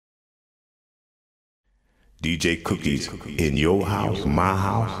DJ Cookies in your house, my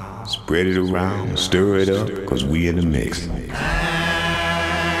house. Spread it around, stir it up, cause we in the mix.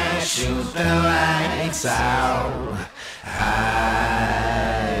 Shoot the lights out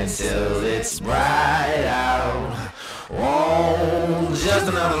high till it's bright out. Oh, just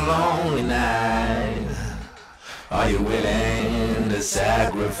another lonely night. Are you willing to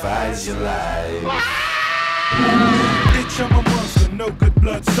sacrifice your life? Bitch, I'm a monster, no good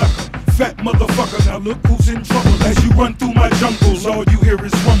blood sucker. Fat motherfucker, now look who's in trouble. As you run through my jungles, all you hear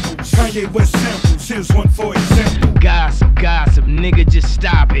is rumbles. Kanye West samples, here's one for example. Gossip, nigga, just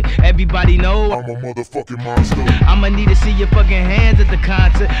stop it. Everybody know I'm a motherfucking monster. I'ma need to see your fucking hands at the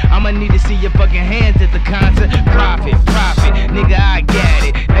concert. I'ma need to see your fucking hands at the concert. Profit, nigga, I get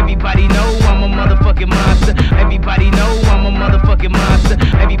it. Everybody know I'm a motherfucking monster. Everybody know I'm a motherfucking monster.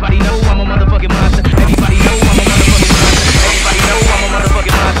 Everybody know I'm a motherfucking monster. Everybody know I'm a motherfucking monster. Everybody know I'm a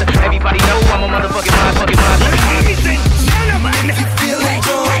motherfucking monster. Everybody know I'm a motherfucking monster. Ladies and gentlemen, if you feeling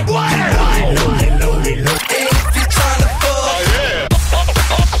good, what? If you're trying to fuck,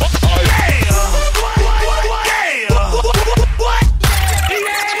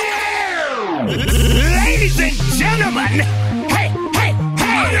 ladies and gentlemen, hey, I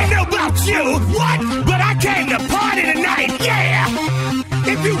don't know about you, what? But I came to party tonight, yeah.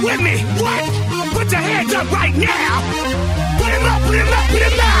 If you with me, what? Put your hands up right now. Put him up.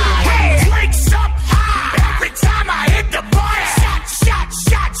 Hey, drinks up high. Every time I hit the party, shots.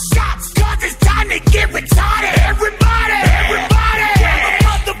 Cause it's time to get retarded. Everybody, grab a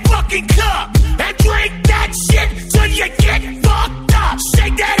motherfucking cup and drink that shit till you get fucked up.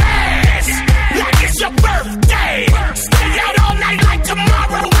 Shake that ass like it's your birthday. Stay out all night like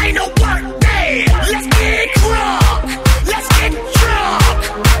tomorrow ain't no work day. Let's get drunk. Let's get drunk.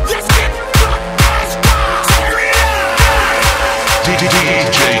 Let's get drunk as fuck. Tear it up. DJ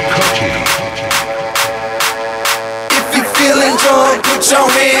Cookie. If you feeling drunk, put your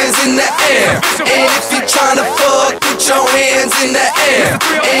hands in the air. And if you tryna fuck, put your hands in the air.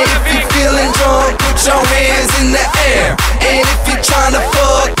 And if you feeling drunk, put your hands in the air. And if you tryna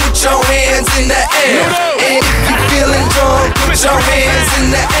fuck, put your hands in the air. And if you feeling drunk, put your hands in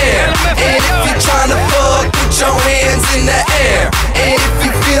the air. And if you tryna fuck, put your hands in the air. And if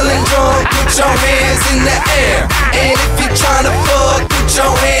you feeling drunk, put your hands in the air. And if you tryna fuck, put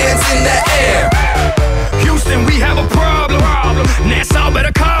your hands in the air. Houston, we have a problem. Nassau,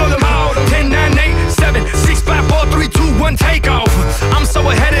 better call them. 10, 9, 8, 7, 6, 5, 4, 3, 2, 1, take off. I'm so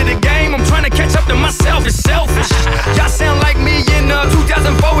ahead of the game, I'm trying to catch up to myself. It's selfish. Y'all sound like me in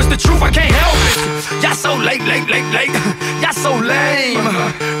 2004. It's the truth, I can't help it. Y'all so late. Y'all so lame.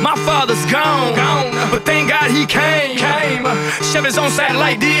 My father's gone, but thank God he came. Chevy's on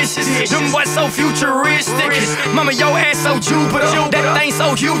satellite dishes. Them boys so futuristic. Mama, your ass so Jupiter. That thing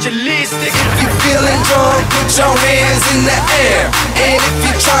so hugelistic. If you feeling drunk, put your hands in the air. And if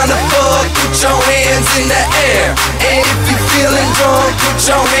you tryna fuck, put your hands in the air. And if you feeling drunk, put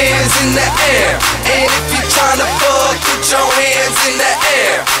your hands in the air. And if you tryna fuck, put your hands in the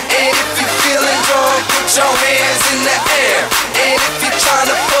air. And if you feeling drunk, put your hands in the air. And if you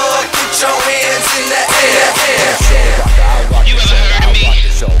tryna fuck, put your hands in the air. You ever heard of me?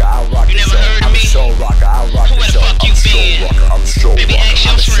 You never heard of me? Who the fuck you been? Baby, ask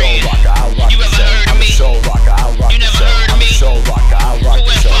your friend. You ever heard of me? You never heard of me? Who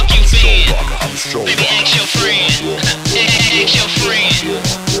the fuck you been? Baby, ask your friend. Ask your friend.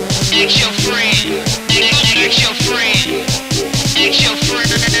 Ask your friend. Ask your friend. Ask your friend.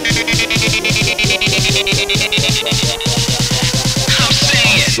 I'm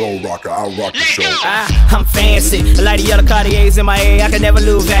saying. Soul rocker, I'll rock the show. I'm fancy, a lot of yellow Cartiers in my head, I can never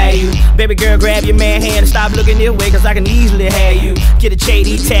lose value. Baby girl, grab your man hand and stop looking this way, cause I can easily have you. Get a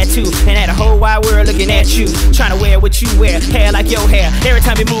JD tattoo and have the whole wide world looking at you. Trying to wear what you wear, hair like your hair. Every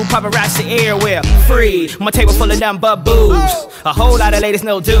time you move, paparazzi everywhere. Free, my table full of nothing but booze. A whole lot of ladies,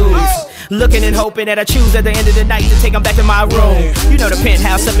 no dudes. Looking and hoping that I choose at the end of the night to take them back to my room. You know the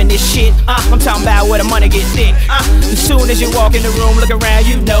penthouse up in this shit. I'm talking about where the money get thick. As soon as you walk in the room, look around,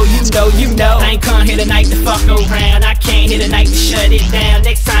 you know. I ain't come here tonight to fuck around. I came here tonight to shut it down.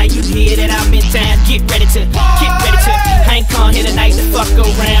 Next time you hear that I'm in town, get ready to. I ain't come here tonight to fuck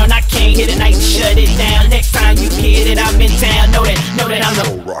around. I came here tonight to shut it down. Next time you hear that I'm in town, know that I'm the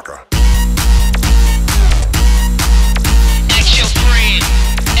Soul rocker. Ask your friend.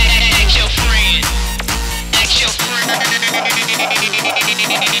 Ask your friend. Ask your friend.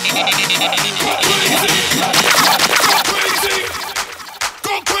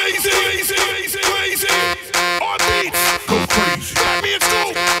 Go crazy. On beats. Go crazy. Let me in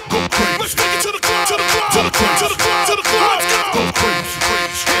school. Go crazy. Let's take it to the club. To the club. To the club. To the club. To the club. Let's go. Go crazy.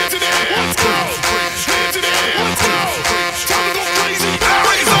 Hands in the air. Let's go. Hands in the air.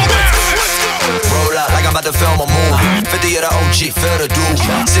 G, feel the dude.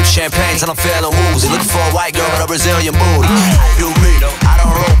 Sip champagne till I'm feeling woozy. Looking for a white girl with a Brazilian booty. I do me, I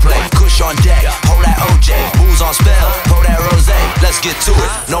don't role play. Kush on deck, hold that OJ. Booze on spell, hold that rosé. Let's get to it,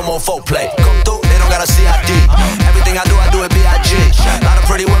 no more folk play. Come through, they don't got a CID. Everything I do it B.I.G. Lot of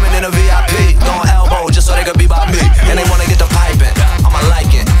pretty women in a VIP. Throwing elbow just so they could be by me. And they wanna get the piping, I'ma like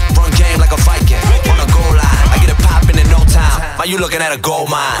it. Run game like a Viking. On the goal line, I get it popping in no time. Why you looking at a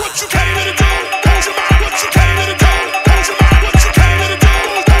gold mine? What you came to do? Close your mind. What you came to do? Close your mind. What you came to do?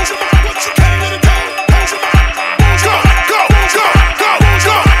 Close your mind. What you came to do? Close your mind. Go, go, go, go,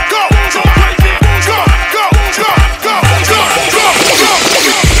 go, go, go, break it. Go, go, go, go, go, go, go.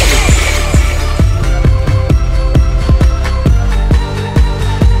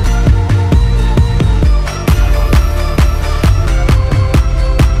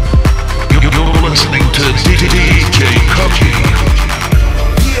 You're listening to DJ Cookie.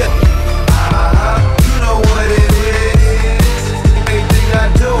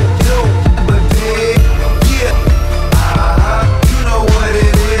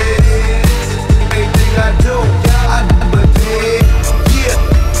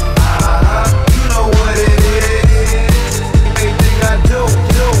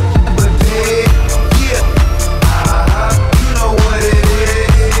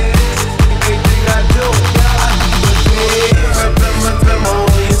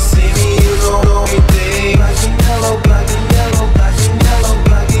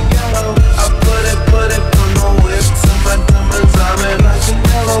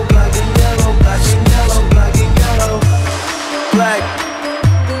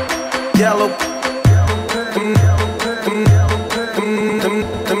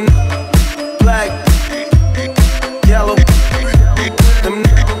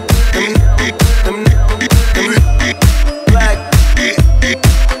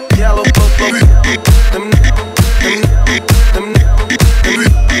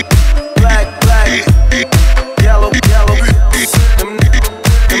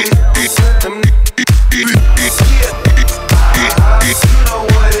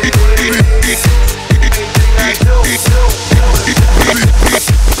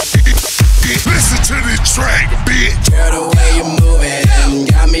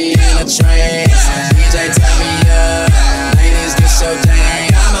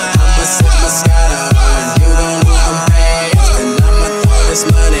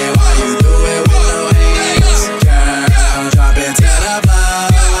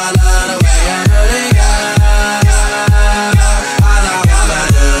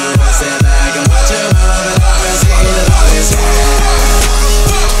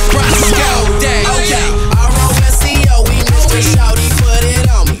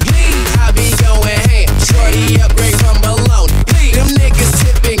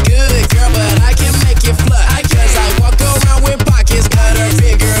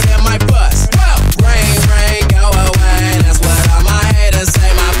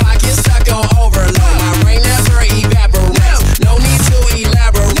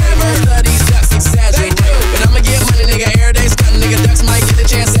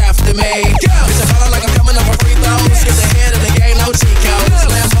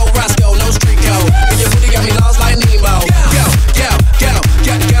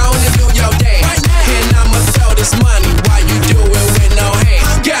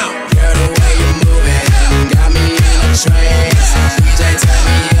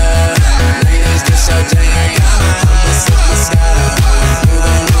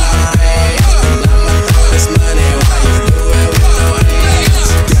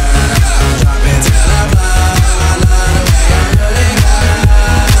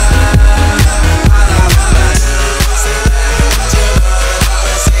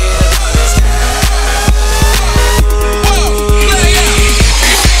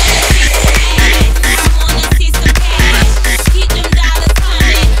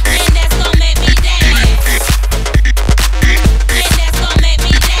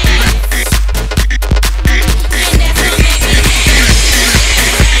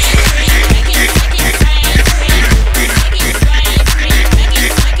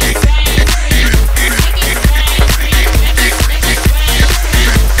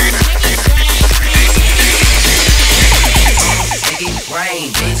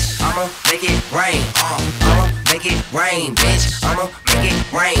 rain, bitch. I'ma make it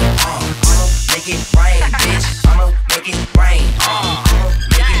rain. Make it rain, bitch. I'ma make it rain.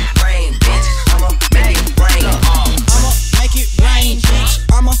 Make it rain, bitch. I'ma make it rain. I'ma make it rain, bitch.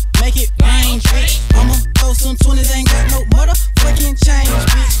 I'ma make it rain, bitch. I'ma throw some 20s, ain't got no motherfucking change,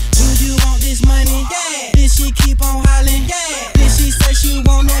 bitch. Do you want this money? Yeah. Then she keep on hollering. Yeah. Then she say she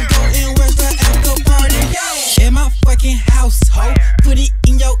wanna go and where's the after party? Yeah. In my fucking house.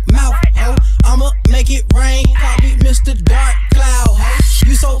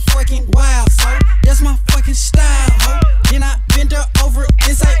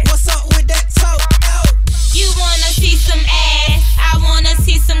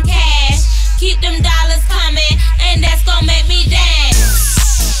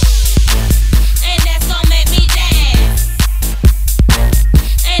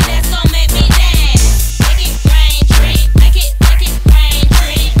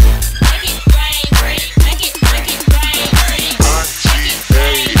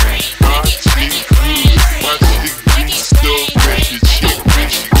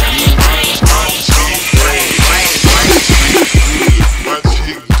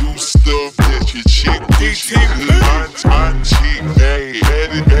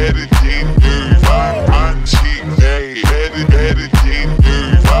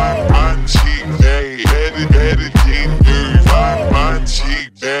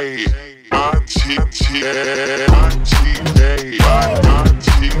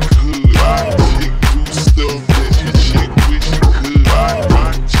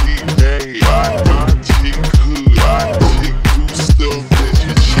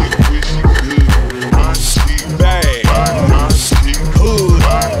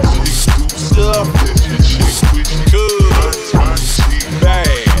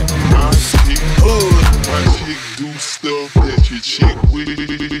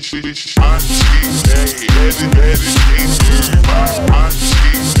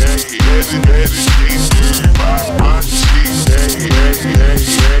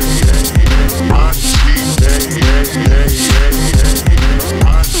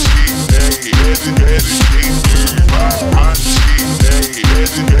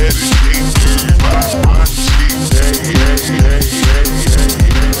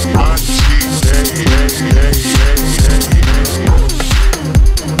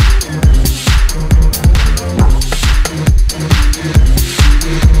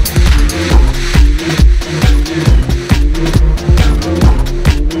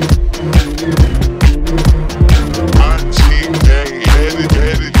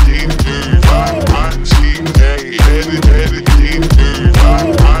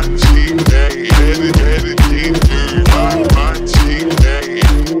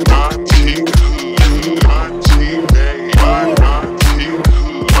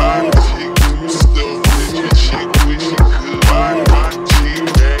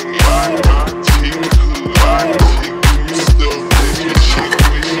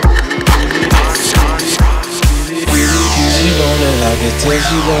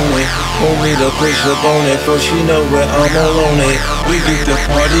 First you know where I'm alone at. We get the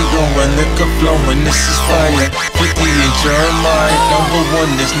party going, liquor flowing, this is fire. 50 and Jeremiah, number one,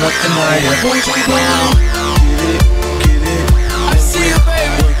 there's nothing higher. Get it, I see you,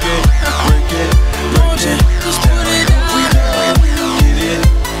 baby. Break it, break it just put it down.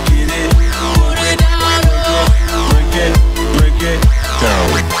 Get it, put it down. Break it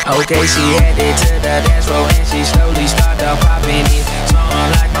down. Okay, she headed to the dance floor and she slowly started popping it.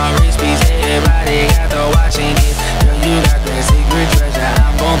 Smelling like my wrist piece, everybody got the watching it. Girl, you got that secret treasure,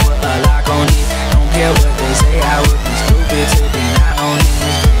 I'm gon' put a lock on it. Don't care what they say, I would be stupid to be not on it.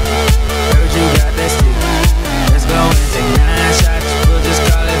 Heard you got that stick, let's go and take 9 shots, we'll just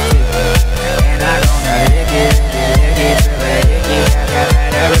call it 50. And I gonna lick it till the hickey. Got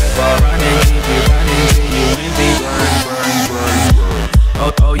that river running, keep you running till you empty.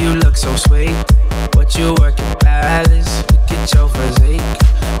 Oh, you look so sweet, what you working palace? Look at your physique,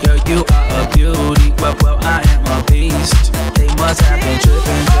 girl, you are a beauty. Well, I am a beast. They must have been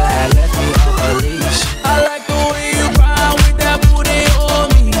tripping, girl, had left me off a leash. I like the way you ride with that booty on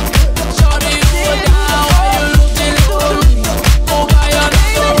me. Shorty, you were down while you looking for me. Oh, buy your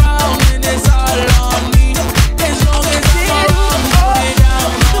neck around and it's all on me. As long as I'm around, put it down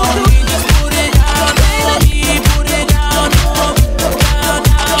on me. Just put it down on me, put it down on me. Down,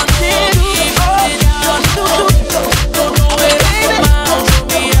 down, put it down on me. Don't know it ain't mine, show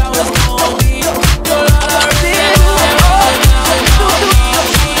me how it's gonna be.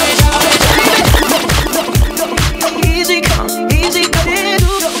 Easy come, easy go.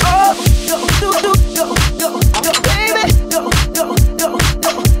 Oh, go, baby.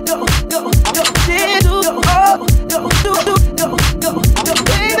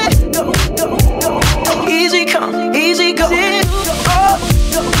 Easy come, easy go. Oh,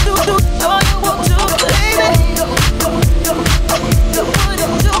 all you want to, baby.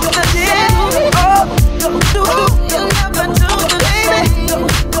 You never do, baby.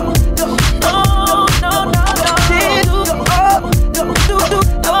 No.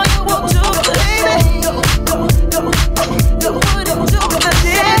 All you want to, baby.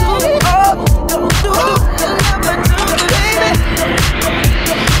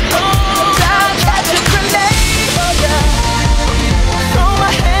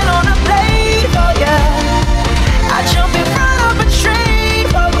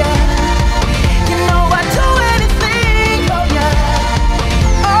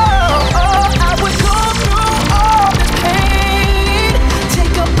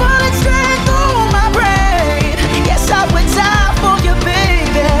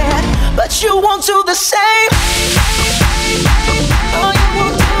 You won't do the same. Oh, you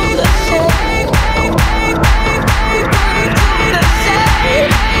won't do the same.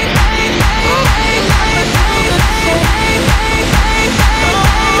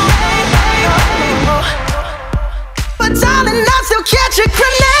 But darling, I still catch a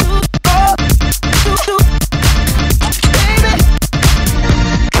grenade.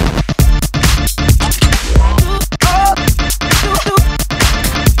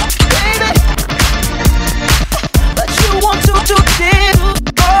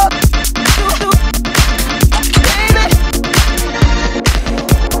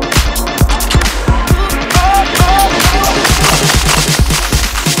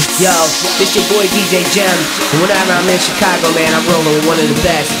 Yo, this your boy DJ Jam. And whenever I'm in Chicago, man, I'm rolling with one of the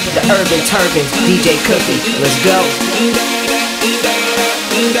best, the Urban Turban, DJ Cookie. Let's go.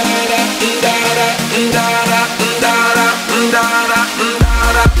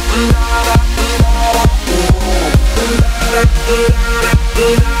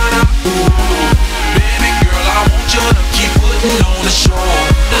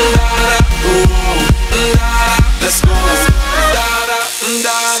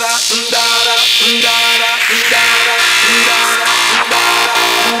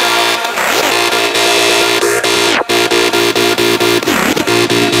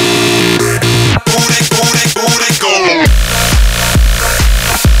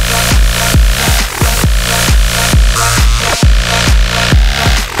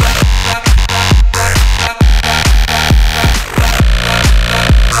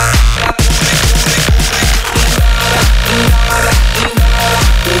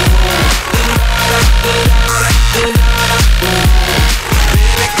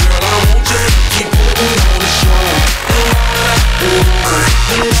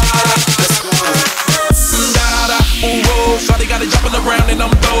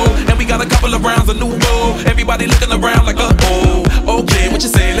 a new role. Everybody looking around like okay, what you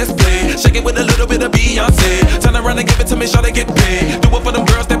say? Let's play. Shake it with a little bit of Beyonce. Turn around and give it to me, sure they get paid. Do it for them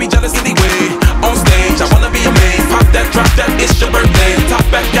girls that be jealous anyway. On stage, I wanna be amazed. Pop that, drop that, it's your birthday. Top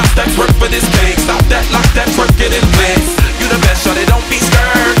back, got that twerk for this cake. Stop that, lock that, twerk it in place. You the best, shawty, don't be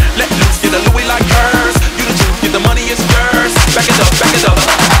scared. Let loose, get a Louis like hers. You the truth, get the money, it's yours. Back it up, back it up.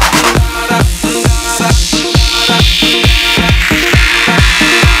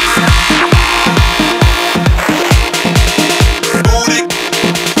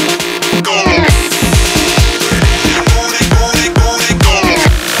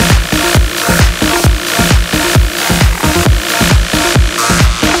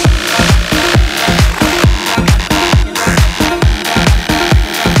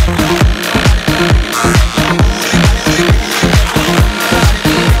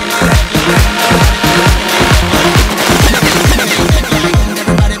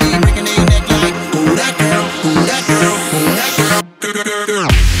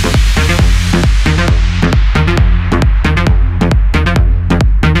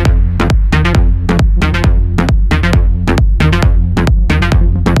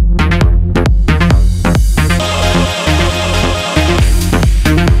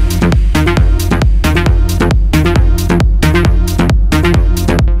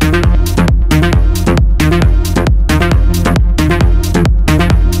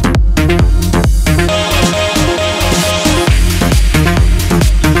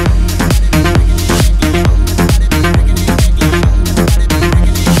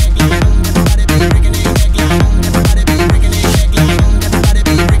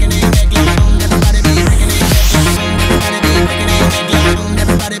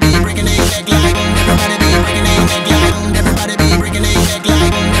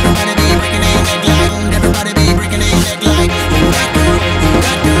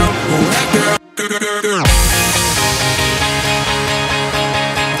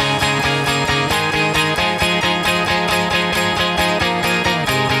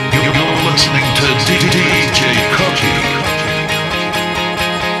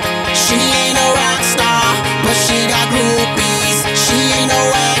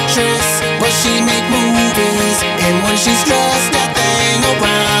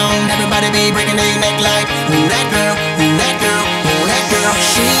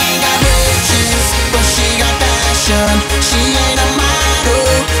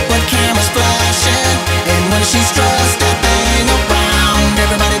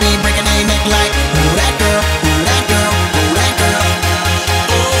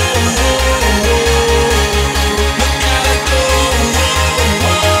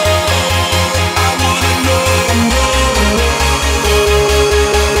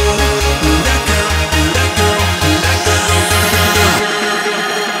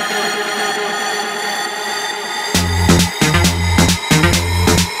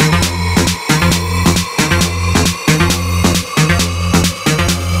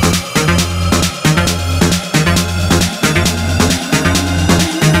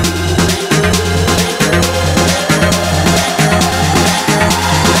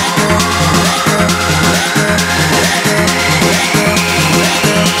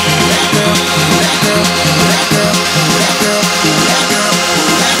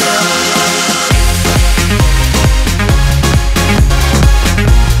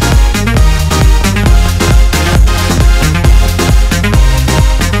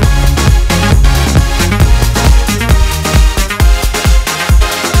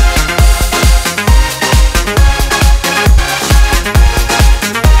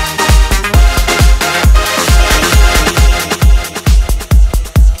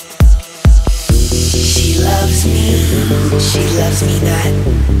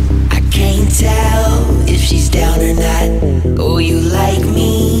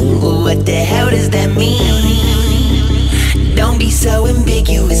 Don't be so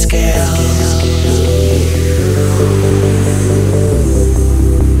ambiguous, girl.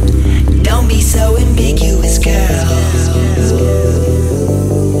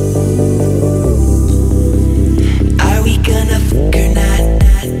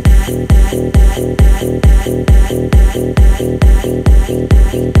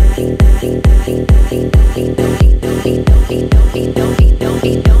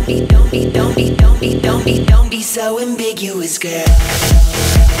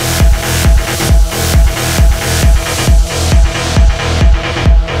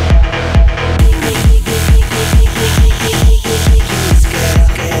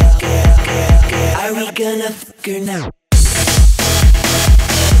 Are we gonna fuck her now?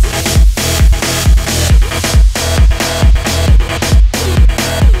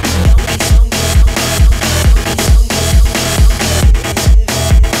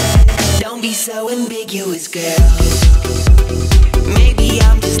 Don't be so ambiguous, girl. Maybe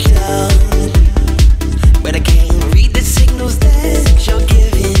I'm just dumb, but I can't read the signals that you're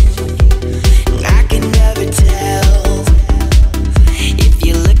giving. I can never tell if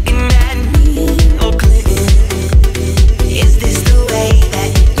you're looking at me or clicking. Is this the way that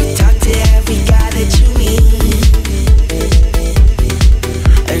you talk to every guy that you meet?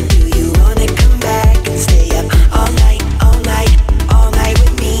 Or do you wanna come back and stay up all night, all night, all night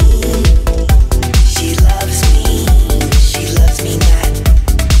with me? She loves me not.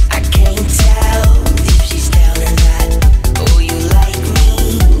 I can't tell.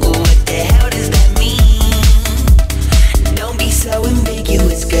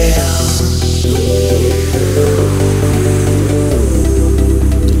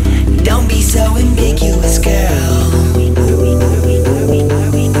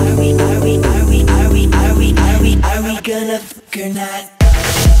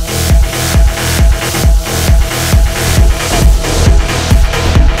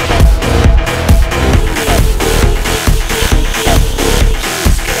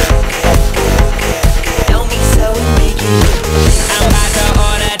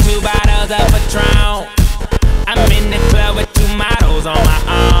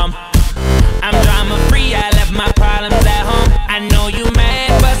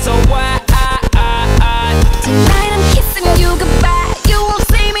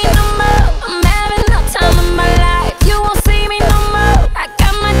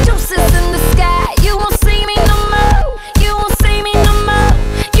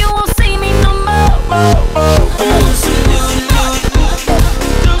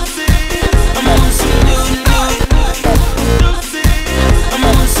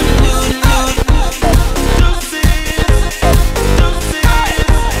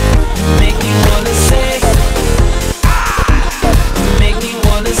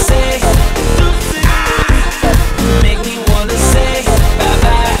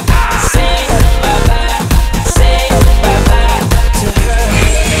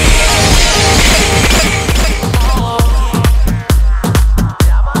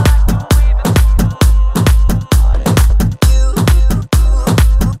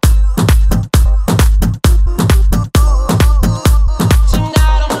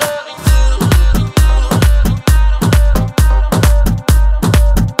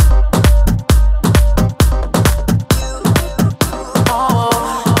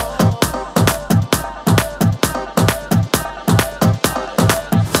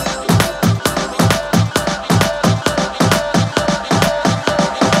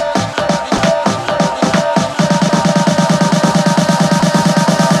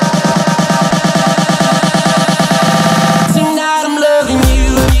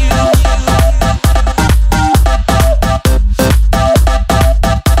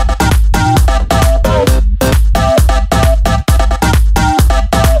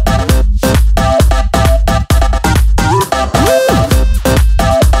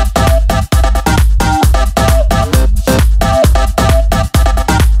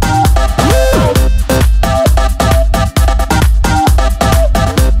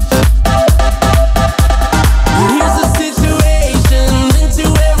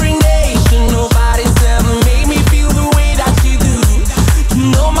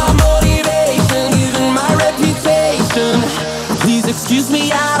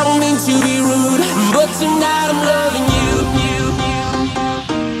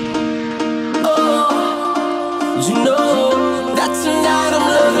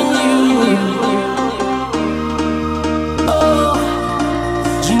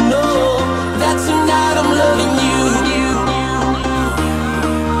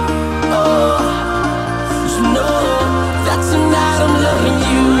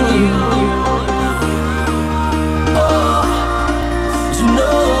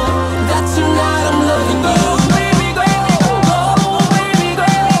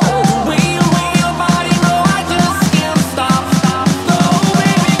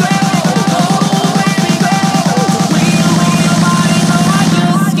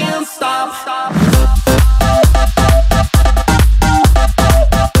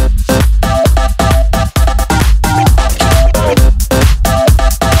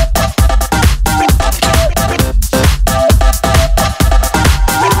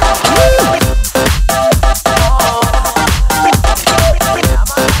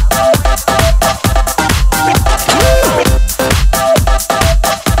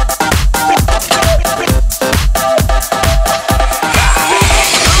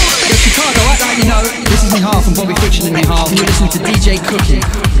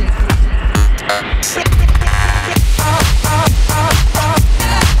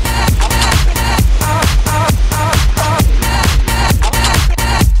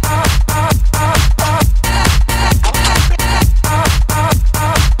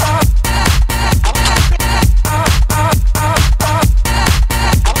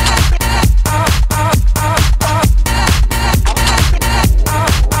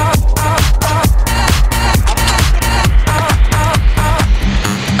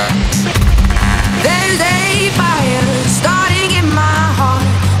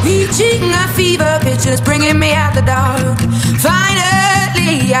 fever pitch and it's bringing me out the dark.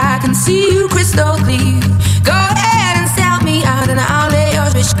 Finally, I can see you crystal clear. Go ahead and sell me out and I'll lay your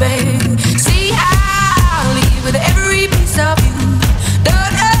bitch bare. See, I'll leave with every piece of you.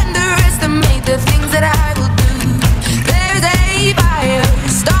 Don't underestimate the things that I will do. There's a fire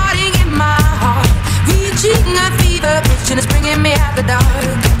starting in my heart, reaching a fever pitch and it's bringing me out the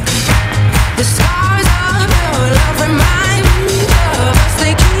dark. The scars of your love remind me of us.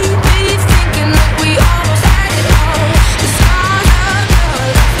 They keep me thinking that we almost had it all. The scars of your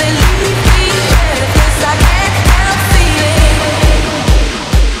love, they leave me breathless. I can't help feeling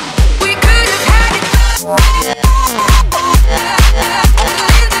we could have had it.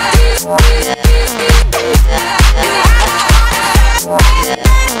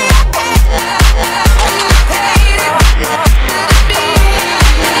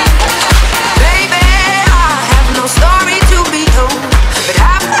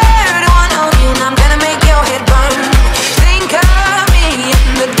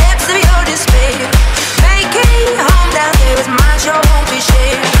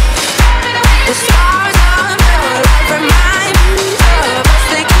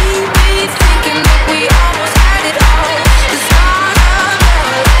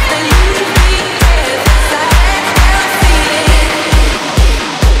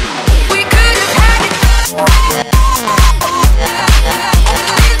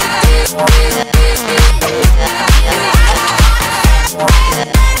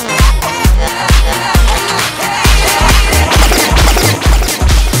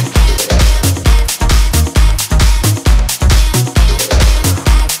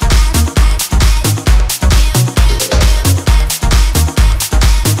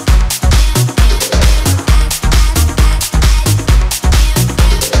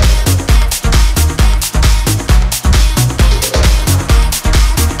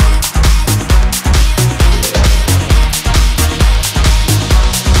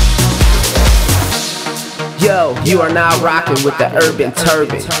 Yo, you are now rocking with the Urban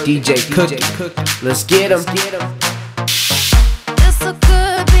Turban, DJ Cookie. Let's get 'em. It's so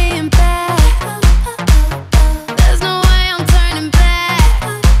good being back. There's no way I'm turning back.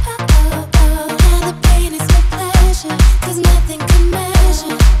 And the pain is my pleasure, 'cause nothing can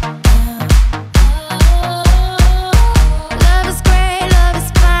measure. Love is great, love is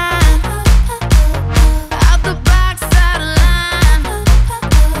fine. Out the box, out of line.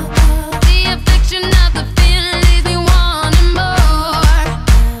 The affliction of the feeling leaves me wanting more.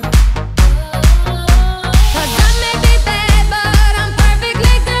 'Cause I may be bad, but I'm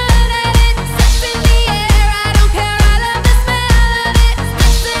perfectly good at it. Sex in the air, I don't care, I love the smell of it.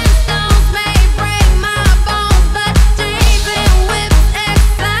 Sticks and stones may break my bones, but dreams and whips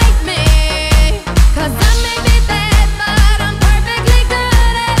excite me. 'Cause I may be bad, but I'm perfectly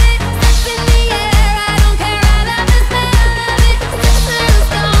good at it. Sex in the air, I don't care, I love the smell of it. Sticks and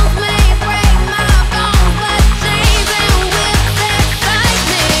stones may break my bones, but dreams and whips excite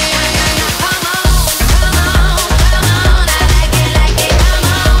me. Come on, come on, come on, I like it, come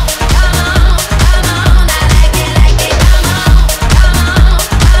on, come on, come on, I like it, come on, come on,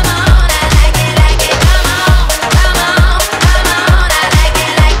 come on, I like it, come on, come on, come on, I like it,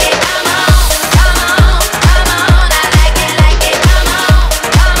 come on, come on, come on, I like it, come on,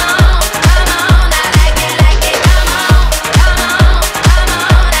 come on, come on, I like it, come on, come on, come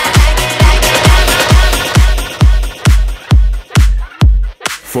on, I like it.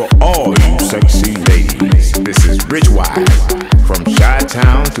 For all you sexy ladies, this is Bridgewise. From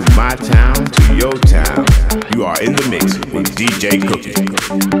Chi-Town to my town to your town, you are in the mix with DJ Cookie,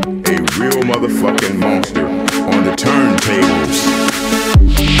 a real motherfucking monster on the turntables.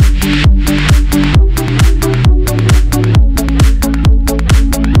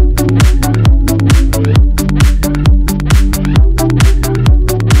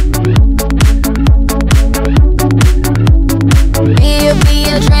 Feel the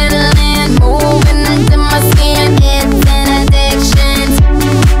adrenaline moving into my skin. It's an addiction.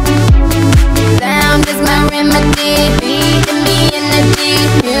 Sound is my remedy, feeding me energy.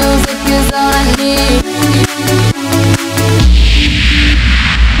 Music is all I need.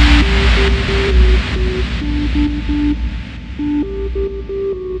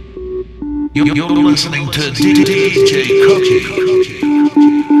 You're listening to DJ Cookie.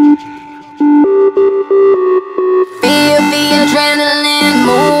 Feel the adrenaline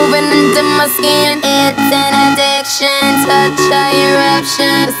moving into my skin. It's an addiction, touch a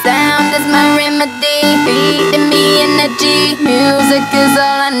eruption. The sound is my remedy, feeding me energy. Music is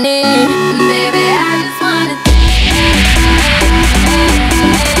all I need. Baby, I just wanna dance.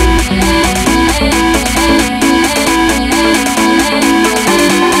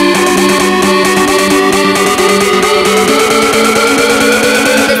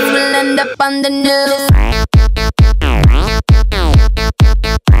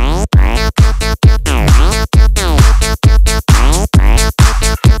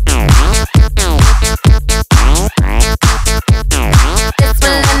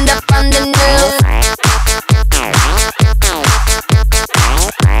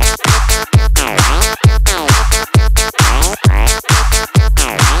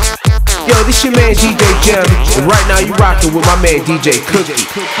 Yo, this your man DJ Jeremy, and right now you rocking with my man DJ Cookie.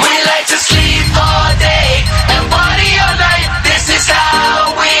 We like to sleep all day and party all night. This is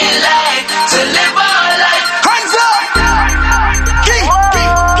how we like to live our life. Hands up!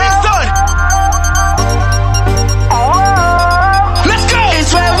 Kingston! Let's go!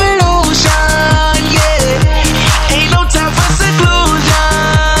 It's revolution, yeah. Ain't no time for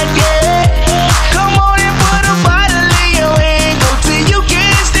seclusion, yeah. Come on and put a bottle in your hand. Go till you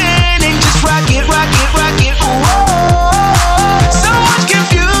can't stand and just rock it, rock it, rock it. Whoa. So much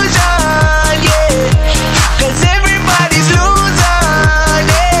confusion, yeah. 'Cause everybody's losing,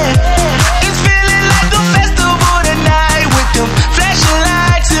 yeah. It's feeling like a festival tonight with them flashing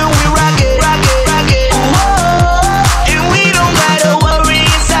lights and we rock it, rock it, rock it. Whoa. And we don't gotta worry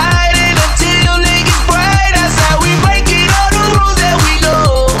inside it until it gets bright outside. We breaking all the rules that we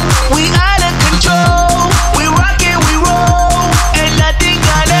know. We out of control. We rock it, we roll, and nothing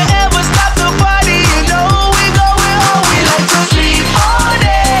gonna ever stop the party. You know we going home. We like to sleep all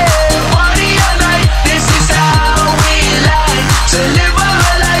day, party all night. This is how we like to live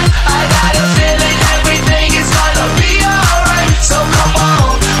our life. I got a feeling everything is gonna be alright. So come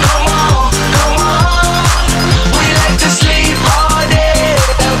on, come on, come on. We like to sleep all day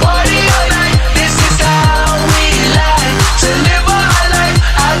and party all night. This is how we like to live our life.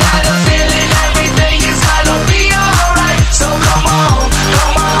 I got a feeling everything is gonna be alright. So come on,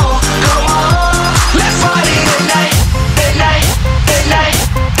 come on, come on. Let's party tonight, tonight, tonight,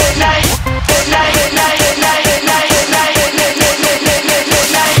 tonight, tonight, tonight, tonight, tonight, tonight, tonight,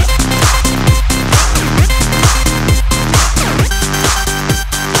 tonight.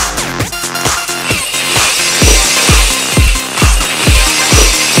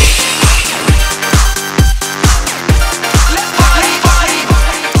 Let's party, party.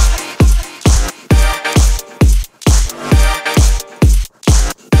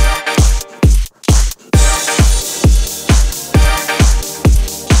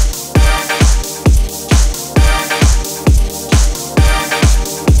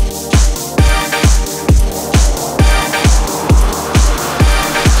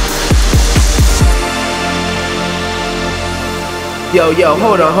 Yo,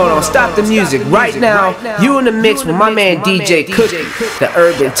 hold on, stop the music right now. You in the mix with my man DJ Cookie, the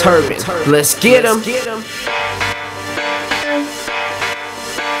Urban Turban. Let's get him. You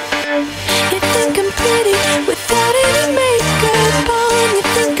think I'm pretty without any makeup on. You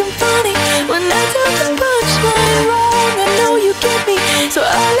think I'm funny when I tell the punchline wrong. I know you get me, so I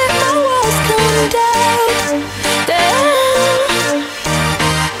let my walls come down, down.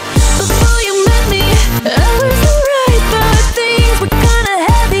 Before you met me, I was alright, but things were kinda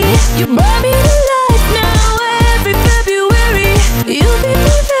heavy. You brought me to life now. Every February, you'll be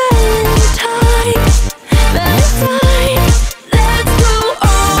my Valentine, Valentine. Let's go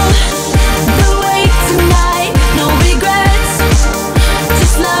all the way tonight. No regrets,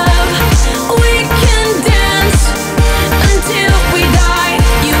 just love. We can dance until we die.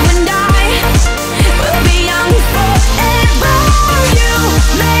 You and I will be young forever. You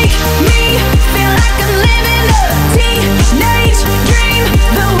make me feel like I'm living a teenage dream.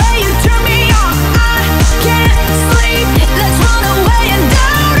 The way you turn me on, I can't sleep. Let's run away and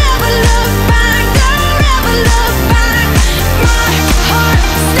don't ever look back. Don't ever look back. My heart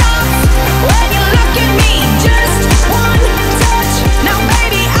stops when you look at me. Just one touch. Now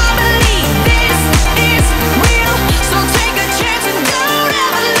baby, I believe this is real. So take a chance and don't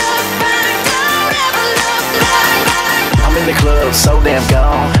ever look back. Don't ever look back. I'm in the club, so damn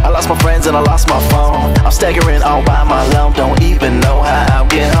gone. I lost my friends and I lost my phone. I'm staggering all by my alone. Don't even know how I'll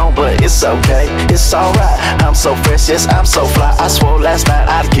get home, but it's okay, it's alright. I'm so fresh, yes, I'm so fly. I swore last night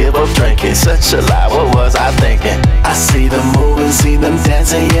I'd give up drinking. Such a lie, what was I thinking? I see them moving, see them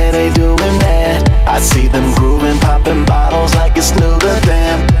dancing, yeah, they doing that. I see them grooving, popping bottles like it's new to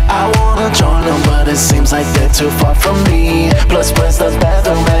them. I wanna join them, but it seems like they're too far from me. Plus, where's the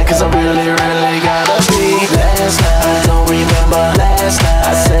bathroom at? 'Cause I really, really gotta be. Last night, I don't remember last night.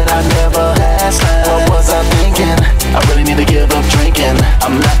 I said I never last night. What was I thinking? I really need to give up drinking.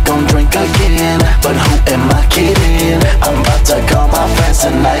 I'm not gonna drink again, but who am I kidding? I'm about to call my friends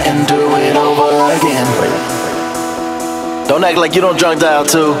tonight and do it over again. Don't act like you don't drunk dial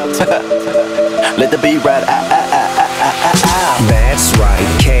too. Let the beat ride. That's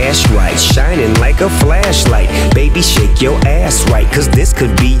right, cash right, shining like a flashlight. Baby, shake your ass right, cause this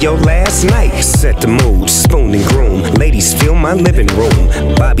could be your last night. Set the mood, spoon and groom. Ladies, fill my living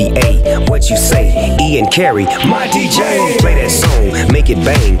room. Bobby A, what you say? Ian Carey, my DJ. Play that song, make it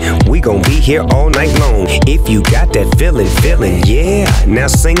bang. We gon' be here all night long. If you got that feeling, yeah. Now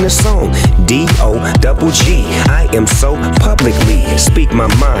sing the song. D-O-double-G. I am so publicly. Speak my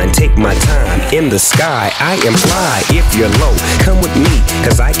mind, take my time. In the sky, I am fly. If you're low, come with me,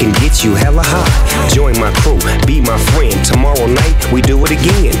 cause I can get you hella high. Join my crew, be my friend. Tomorrow night, we do it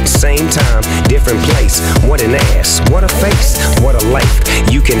again. Same time, different place. What an ass, what a face, what a life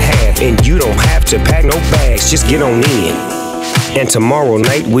you can have. And you don't have to pack no bags, just get on in. And tomorrow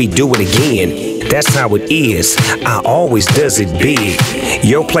night, we do it again. That's how it is, I always does it big.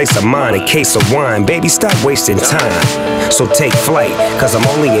 Your place of mine, a case of wine. Baby, stop wasting time. So take flight, cause I'm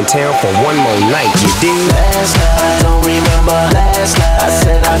only in town for one more night, you dig? Last night, I don't remember last night. I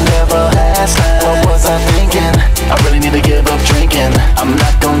said I never asked, what was I thinking? I really need to give up drinking. I'm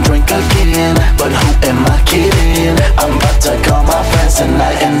not gonna drink again, but who am I kidding? I'm about to call my friends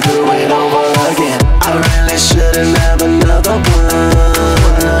tonight and do it over again. I really shouldn't have another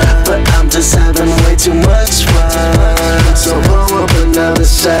one, but I'm just having way too much fun. So pour up another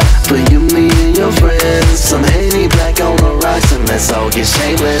shot for you, me, and your friends. Some Henny Black on the rocks, and let's all get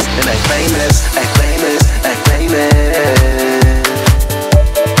shameless and act famous, act famous, act famous.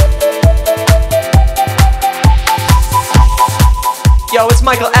 Yo, it's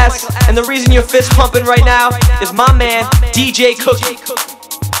Michael S, and the reason you're fist pumping right now is my man, DJ Cookie.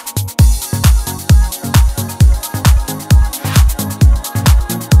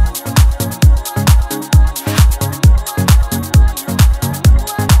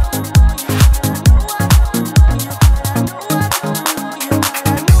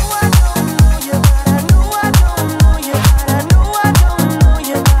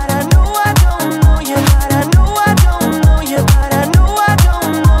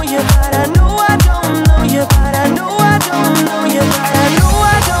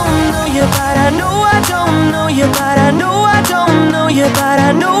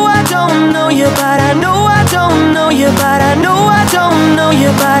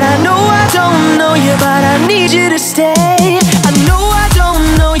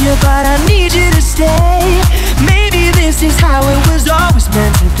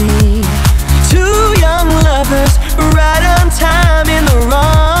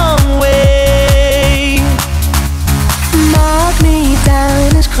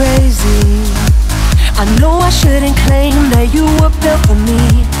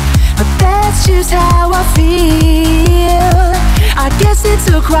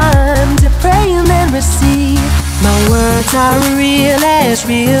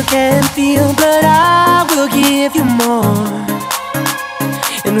 Real can feel, but I will give you more.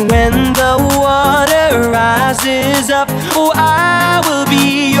 And when the water rises up, oh, I will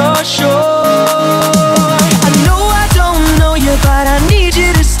be your shore. I know I don't know you, but I need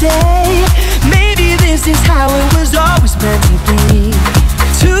you to stay. Maybe this is how it was always meant to be.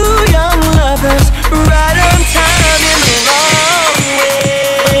 Two young lovers, right on time in the wrong way.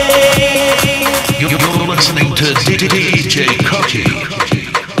 You're listening to DJ Cookie.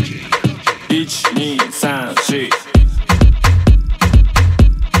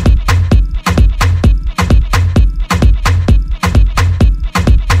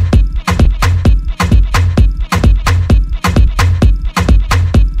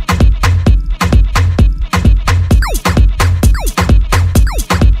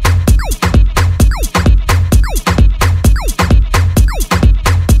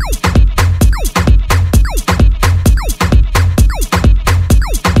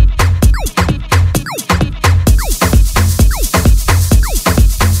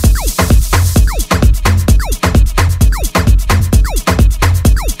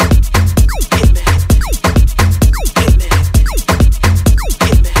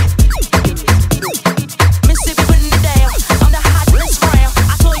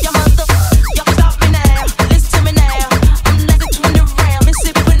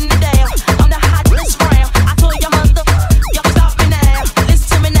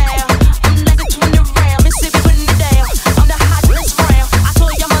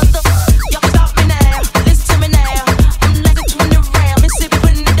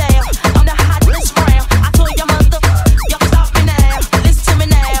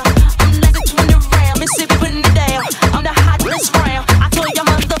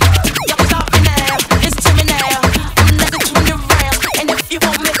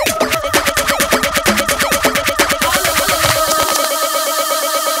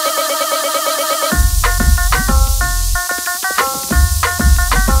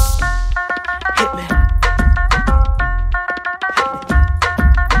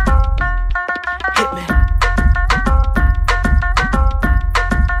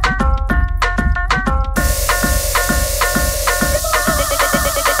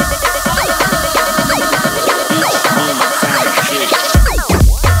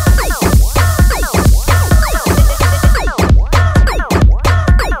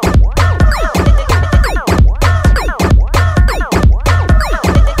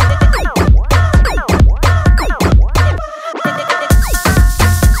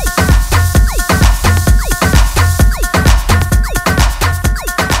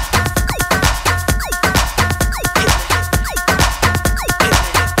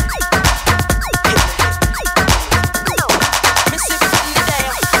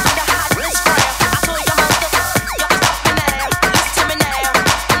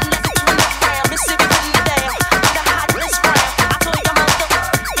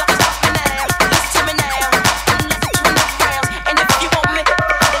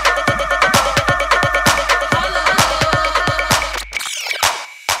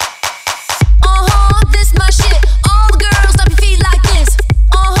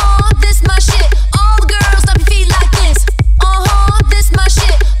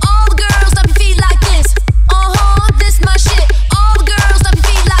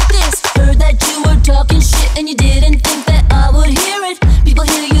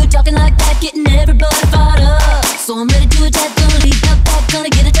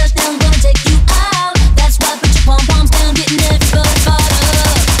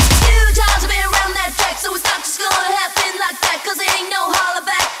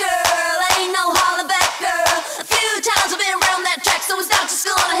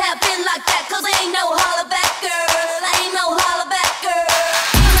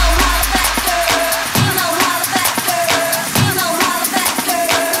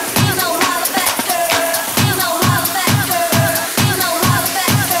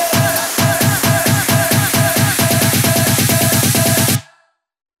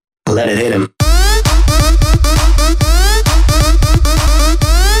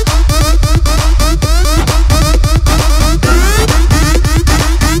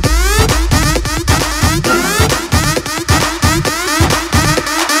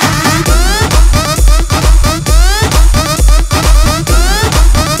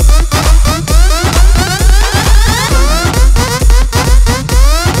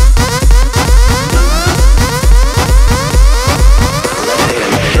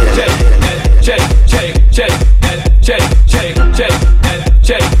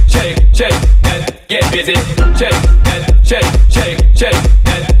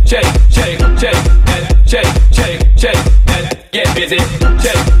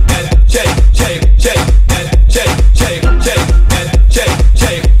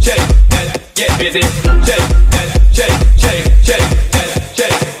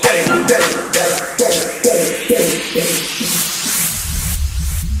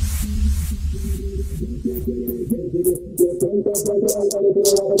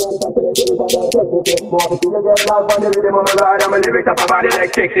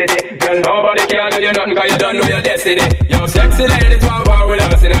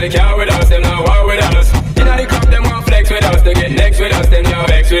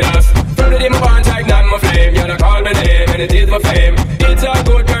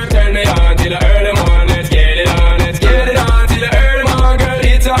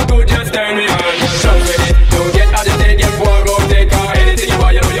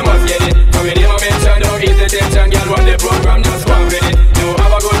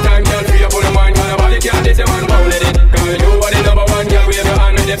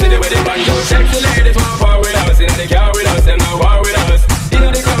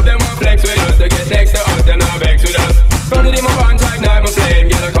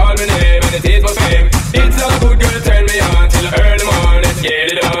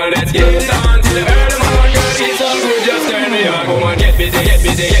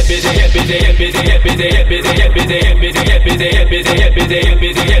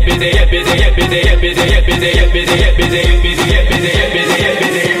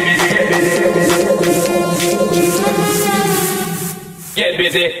 Get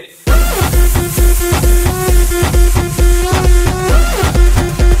busy.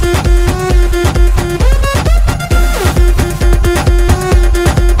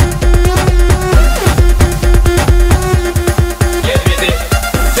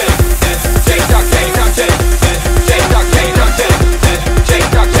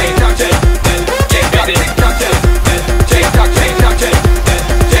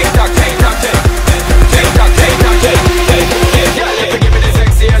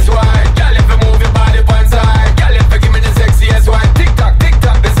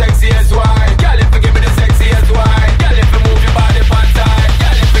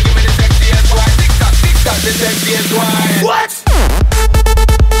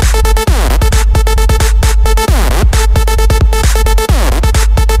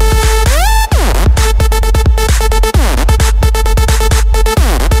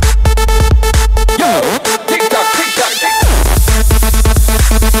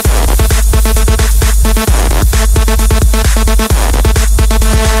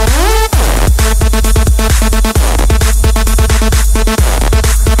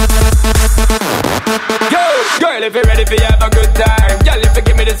 If you're ready for you have a good time, girl, if you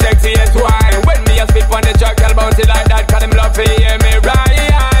give me the sexiest wine. When me a spit on the track, girl, bounce it like that, cause them love to hear me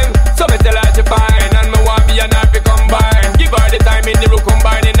rhyme. So me tell her to fine, and me want me and her to combine. Give her the time in the room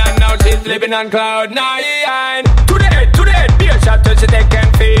combining, and now she's living on cloud nine. To the head, be a shot till she take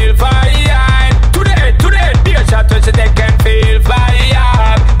and feel fine. To the head, be a shot till she take and feel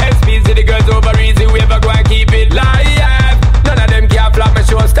fire. SP's the girls over easy, we ever go and keep it live. None of them can flop me,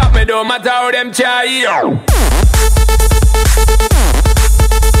 show stop me, don't matter how them try.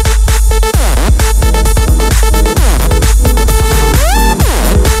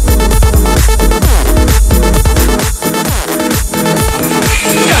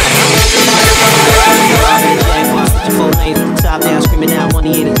 Top down, screaming out,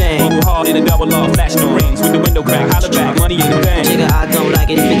 money ain't a thing. Bubble hard in a double off, flashing the rings with the window crack. Holla back, money ain't a thing. Nigga, I don't like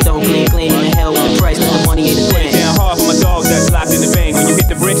it if it don't clean. Clean in the hell with the price, cause the money ain't a thing. Down hard for my dogs that's locked in the bank. When you hit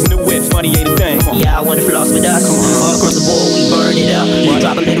the bricks and the whip, money ain't a thing. Yeah, I wanna floss with us. All across the board, we burn it up.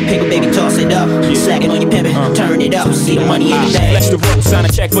 Drop a little paper, baby, toss it up. Slack it on your pimpin', turn it up. See the money ain't a thing. Flex the rope, sign a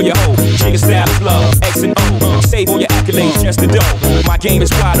check for your hoe. Jigga style is love, X and O. Save all your accolades, just the dough. My game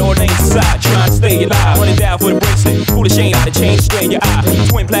is wide, all lanes aside. Trying to stay alive, running down for the bracelet. Foolish ain't out of change, strain your eye.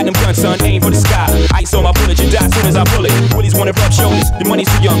 Twin platinum gun, son, aim for the sky. Ice on my bullet, you die soon as I pull it. Willies wanna rub shoulders, the money's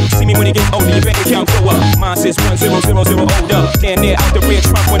too young. See me when it get older, your bank account go up. Mine says 1000 hold up. Stand there out the red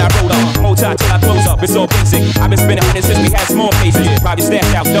trunk when I roll that's all basic. I've been spending hundreds since we had small faces. Probably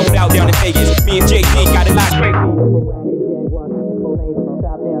stashed out, dumped out down in Vegas. Me and JD got it locked straight.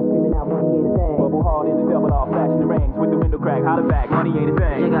 Bubble hard in the double off, flashing the rings with the window crack, holler back, money ain't a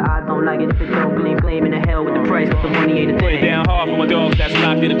thing. Nigga, I don't like it if it don't gleam, flaming the hell with the price, but the money ain't a Put it thing. down hard for my dogs that's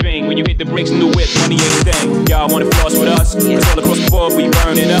locked in the bing. When you hit the brakes in the whip, money ain't a thing. Y'all wanna floss with us? Cause all across the board we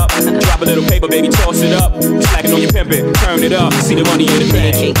burn it up. Drop a little paper, baby, toss it up. Slacking on your pimpin', turn it up. See the money ain't a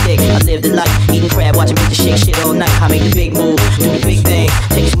thing. Cake thick, I live the life, eating crab, watching bitches shake shit all night. I make the big move, do the big thing.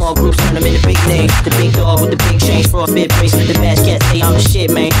 Take small groups, turn them into big names. The big dog with the big change, frostbit bracelet, the match cat say I'm the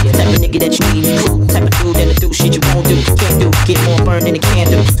shit, man. Type of nigga that you need, cool. Type of dude that'll do shit you won't do, can't do. Get more burned than a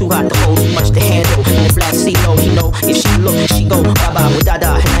candle. Too hot to hold, too much to handle. And the black sea know, he know. If she look, she go bye-bye with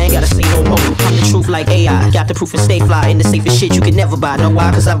Dada. And I ain't gotta say no more. I'm the truth like AI. Got the proof and stay fly. In the safest shit you can never buy. Know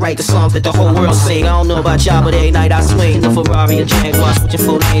why? Cause I write the songs that the whole world sing. I don't know about y'all, but every night I swing. The Ferrari and Jaguar, switching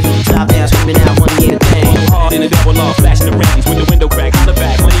full lanes. With the top down, screaming out, money ain't a thing. Hard in the double off, flashing the rings with the window crack, holler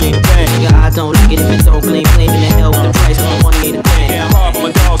back, money ain't a thing. Nigga, I don't like it if it don't gleam, flaming the hell with the price, but money ain't a thing. Down hard for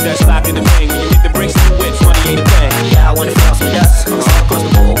my dogs that's locked in the ring. When you hit the brakes in the whip, money ain't a thing. Yeah, I wanna floss with us. All across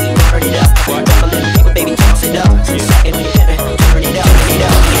the board, we burn it up. Drop a little paper, baby, toss it up. Second when you pimpin', turn it up, turn it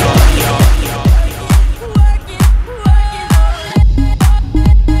up.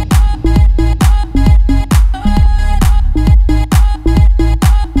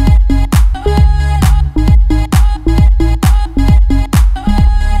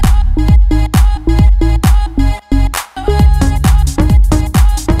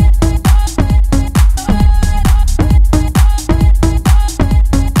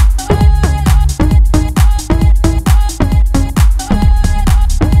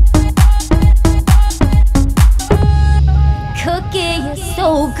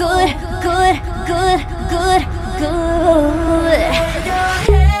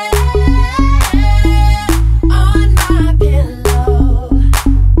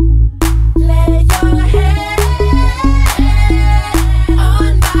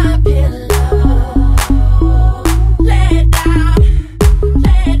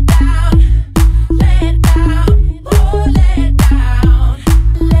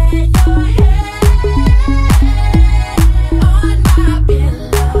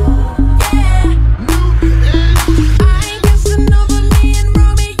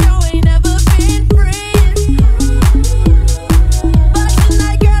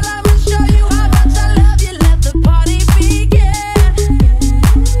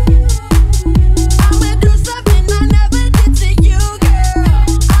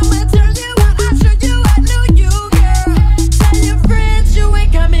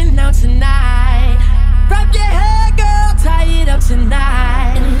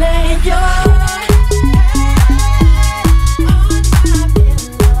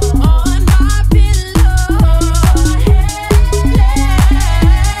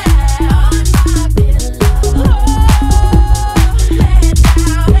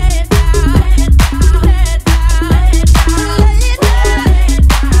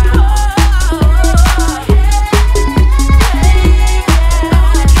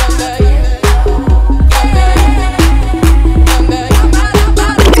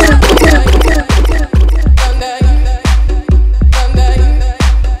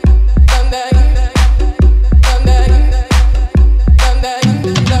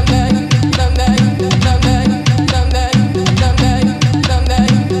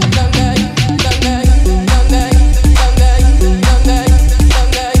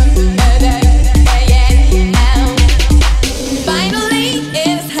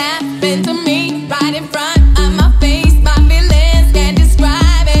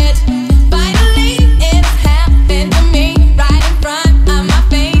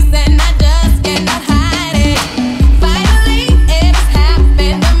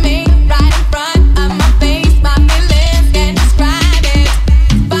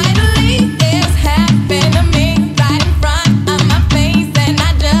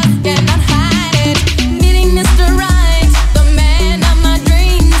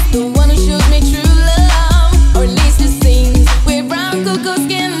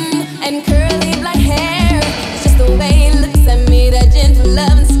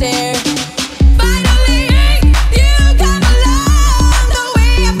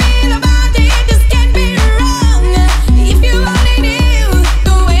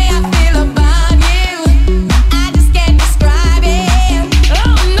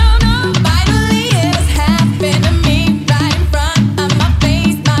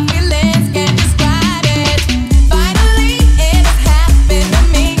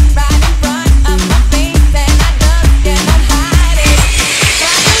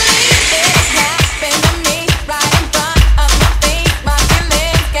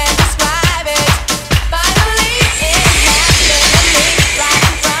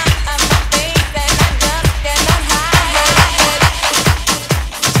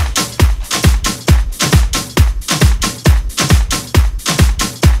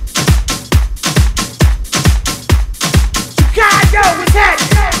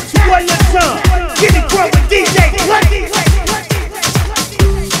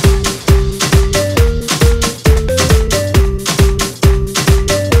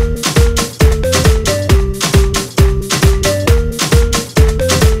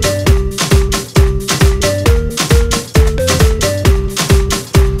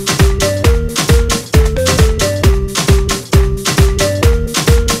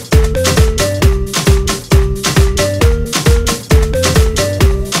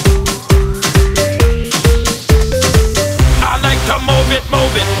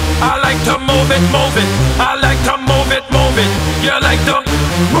 move it. I like to move it, move it. I like to move it, move it. You like to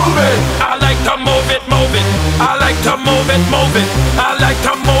move it. I like to move it, move it. I like to move it, move it. I like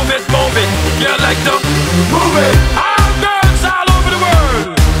to move it, move it. You like to move it. All girls all over the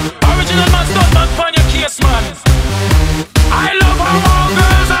world. Original man, stunt man, find your case, man. I love how all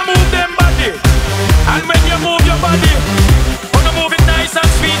girls are move them body. And when you move your body, wanna move it nice and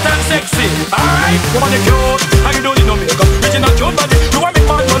sweet and sexy. Alright, woman you cute, and you don't need no makeup. Original cute body, you a big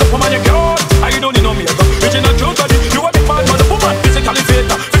man, mother woman you cute, and you don't need no makeup. Original cute body, you a big man, mother woman. Physically fit,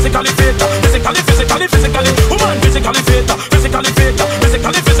 physically fit, physically. Woman physically fit, physically fit,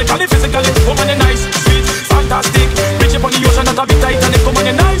 physically. Woman you nice, sweet, fantastic. Reach up on the ocean that a bit tight and it come on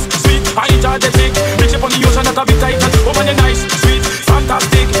you nice, sweet, energetic. Reach up on the ocean that a bit tight and woman you nice, sweet,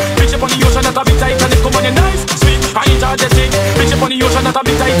 fantastic. Reach up on the ocean that a bit tight and it come on you nice, sweet, energetic. Reach up on the ocean that a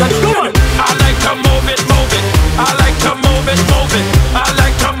bit tight and woman. I like to move it, move it. I like to move it, move it. I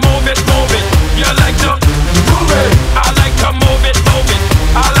like to move it, move it. You like to move it. I like to move it, move it.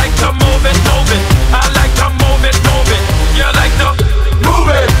 I like to move it, move it. I like to move it, move it. You like to move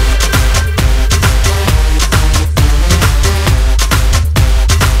it.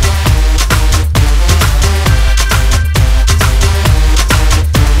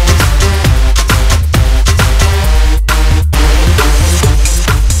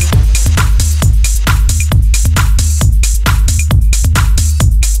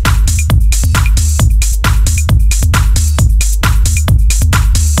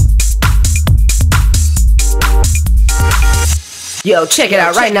 Yo, check it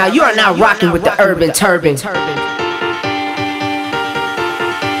out right now. You are now rocking with the Urban Turban. Hey,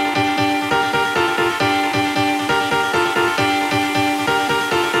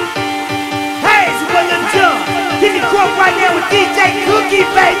 it's William John. Get the crunk right now with DJ Cookie,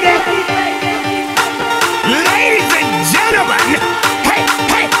 baby. Ladies and gentlemen, hey,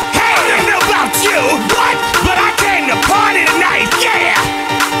 hey, hey, I don't know about you, what? But I came to party tonight, yeah.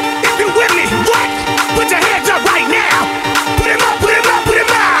 If you're with me, what? Put your hands up right now. Put him up, put him up, put him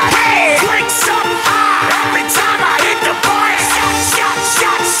up. Hey, drinks up high. Every time I hit the party, shots, shots,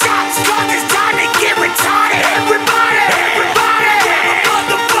 shots, shots. 'Cause it's time to get retarded. Everybody, everybody, grab a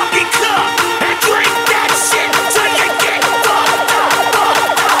motherfucking cup and drink that shit till you get fucked up.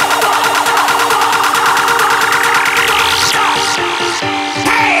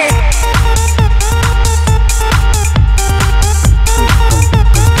 Hey.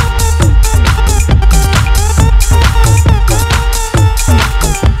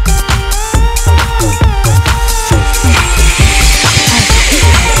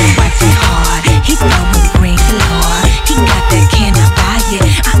 He throw me green galore. He got that, can I buy it?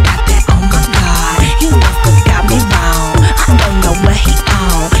 I got that, oh my God. He must have got me wrong. I don't know what he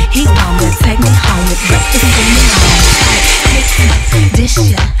on. He want me to take me home with breakfast in me home. Hey, this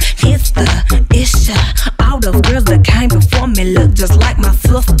year, here's the issue. All those girls that came before me look just like my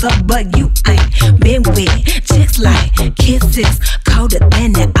sister, but you ain't been with chicks like kisses, colder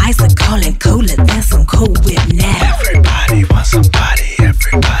than that icicle and cooler than some Cool Whip now. Everybody wants somebody,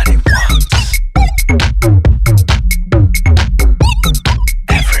 everybody wants.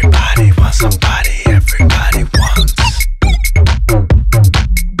 Everybody wants somebody, everybody wants.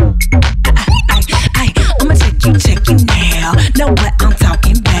 I'ma check you now. Know what I'm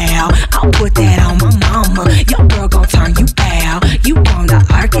talking about. I'll put that on my mama. Your girl gon' turn you out. You wanna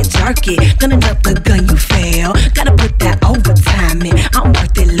arc it, jerk it. Gonna jump the gun, you fail. Gotta put that overtime in. I'm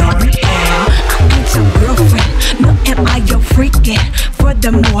worth it, L'Oreal. I ain't your girlfriend. No, am I your freakin'?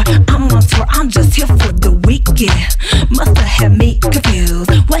 Furthermore, I'm on tour. I'm just here for the weekend. Musta have me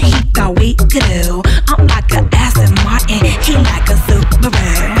confused. What he thought we could do. I'm like a Aston Martin. He like a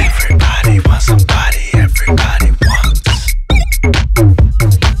Subaru. Everybody wants somebody, everybody wants.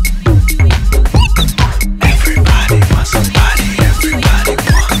 Everybody wants somebody, everybody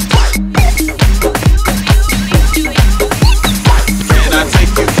wants. Can I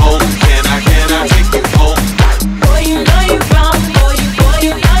take you home? Can I take you home? Boy, you know you wrong. Boy,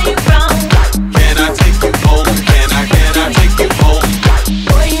 you know you wrong. Can I take you home? Can I take you home?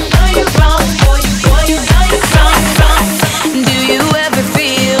 Boy, you know you wrong. Boy, you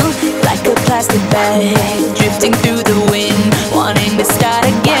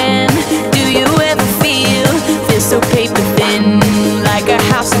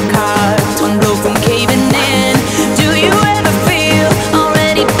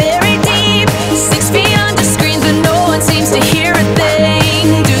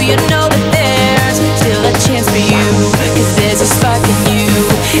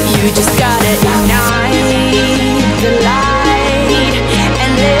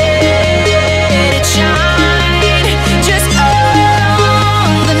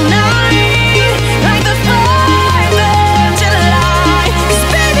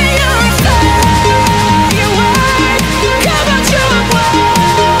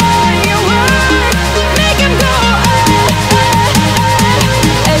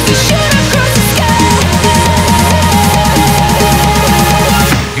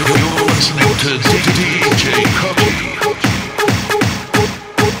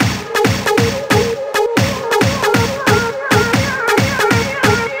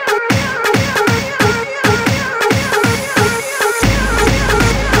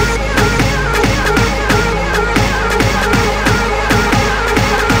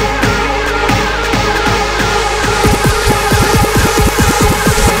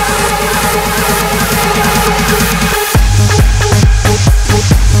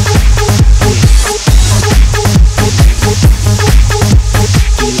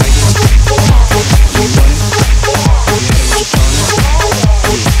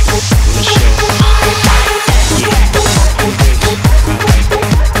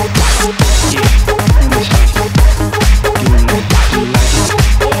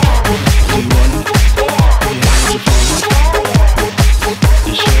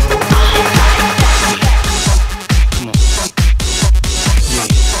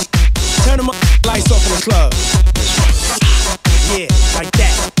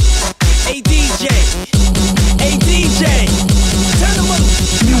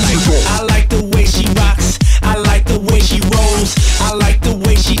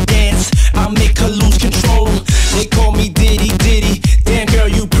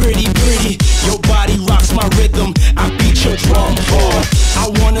I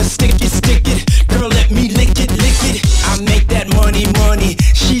wanna stick it, girl, let me lick it. I make that money,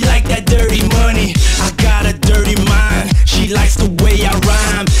 she like that dirty money. I got a dirty mind, she likes the way I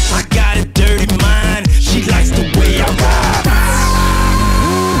rhyme. I got a dirty mind, she likes the way I rhyme.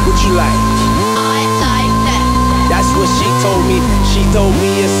 What you like? I like that. That's what she told me. She told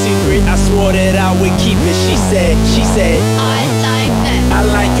me a secret. I swore that I would keep it. She said, I like that. I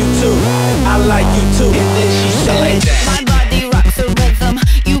like you too. I like you too. And then she said, My body rocks the rhythm.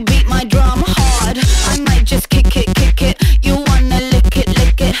 You beat my drum hard. I might just kick it. You wanna lick it.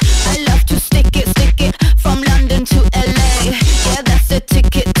 I love to stick it. From London to LA. Yeah, that's the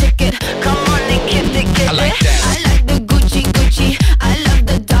ticket. Come on and get it. I like that. I like the Gucci. I love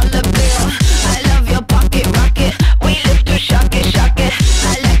the dollar bill. I love your pocket rocket. We live to shock it.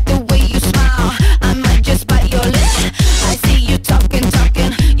 I like the way you smile. I might just bite your lip. I see you talking.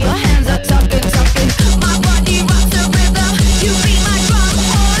 Your hands are talking. My body rocks the rhythm. You beat my drum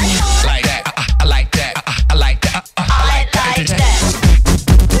hard. Like that, I like that, I like that, I like that.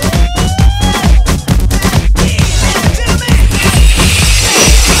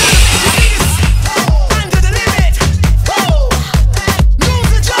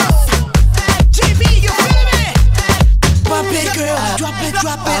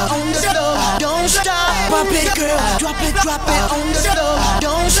 Drop it on the floor, don't stop. Pump it, girl, drop it on the floor,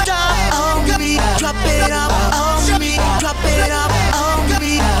 don't stop. On me, drop it up, on me, drop it up, on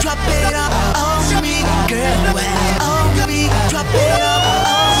me, drop it up, on me, girl, on me, drop it up,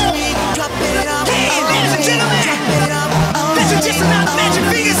 on me, drop it up, ladies and gentlemen, drop it up, this is just enough magic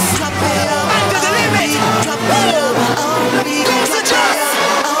fingers. Drop it up, under the limit, drop it up, on me, drop it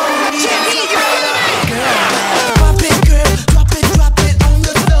up, on me, JP, you feeling me? Girl, pump it, girl.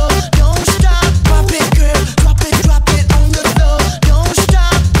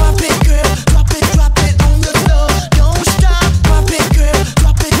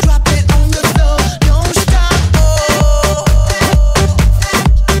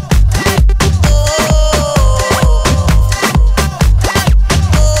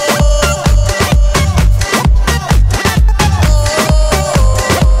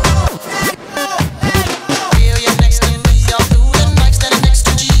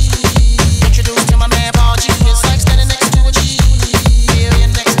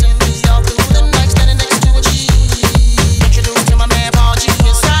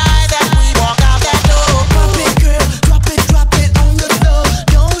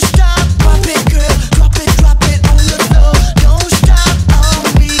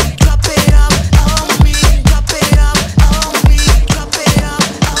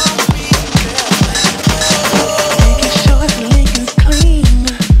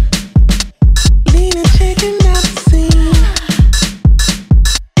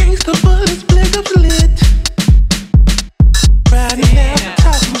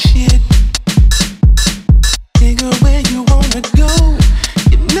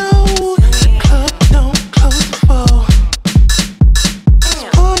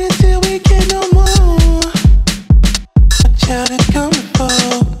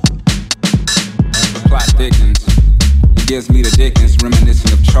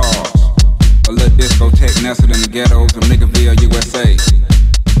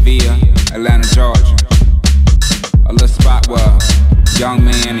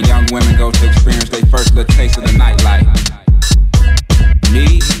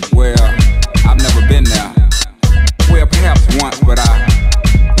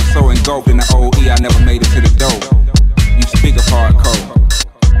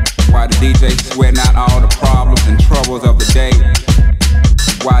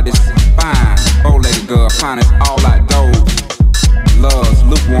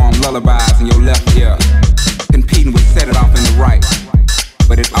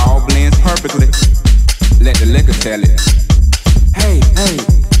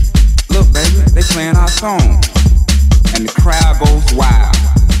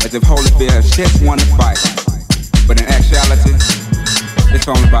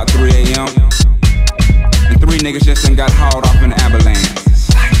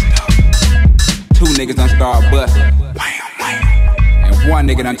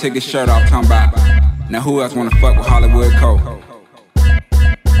 Take his shirt off, talking about, now who else wanna fuck with Hollywood Cole?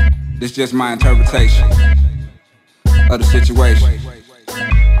 This just my interpretation of the situation.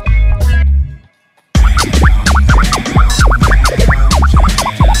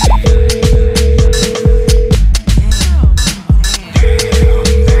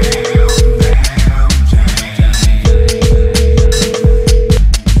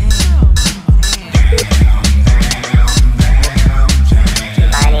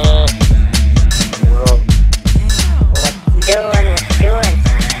 Doing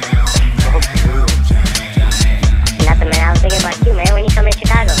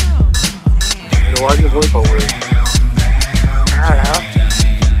Why your voice so weird? I don't know.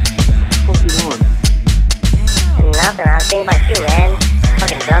 What you doing? Nothing. I was thinking about you, man.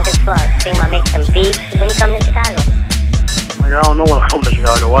 Fucking drunk as fuck. Thinking about making some beats when you come to Chicago. Like, I don't know when I come to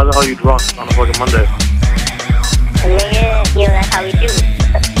Chicago. Why the hell are you drunk on a fucking Monday? Nigga, you know that's how we do.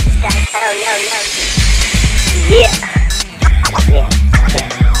 That's how, yo. Yeah.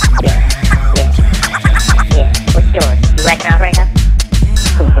 What's yours? You racking out right now?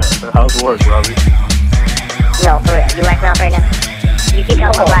 How's work, Robbie? No, for real. You racking out right now? You think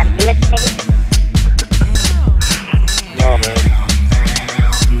I'm a lot of units, nigga? No, man.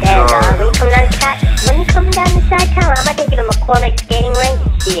 And when you come down to Chi-Town, I'm gonna take you to McCormick skating rink.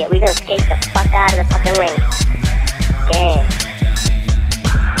 Shit, we're gonna skate the fuck out of the fucking ring. Damn.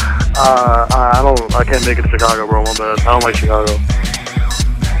 I can't make it to Chicago, bro. My bad. I don't like Chicago.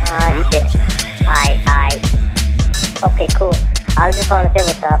 Shit. Aight. Okay, cool. I was just calling to say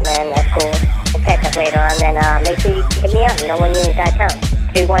what's up, man. That's cool. We'll catch up later on. Then make sure you hit me up. You know when you're in Chi-Town.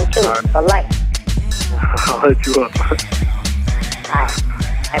 312 for life. I'll hit you up. Alright.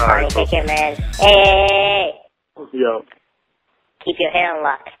 Barney, take care, man. Hey! Yo. Keep your hair on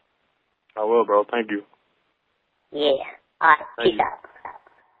lock. I will, bro. Thank you. Yeah. Alright, Thank peace you. out.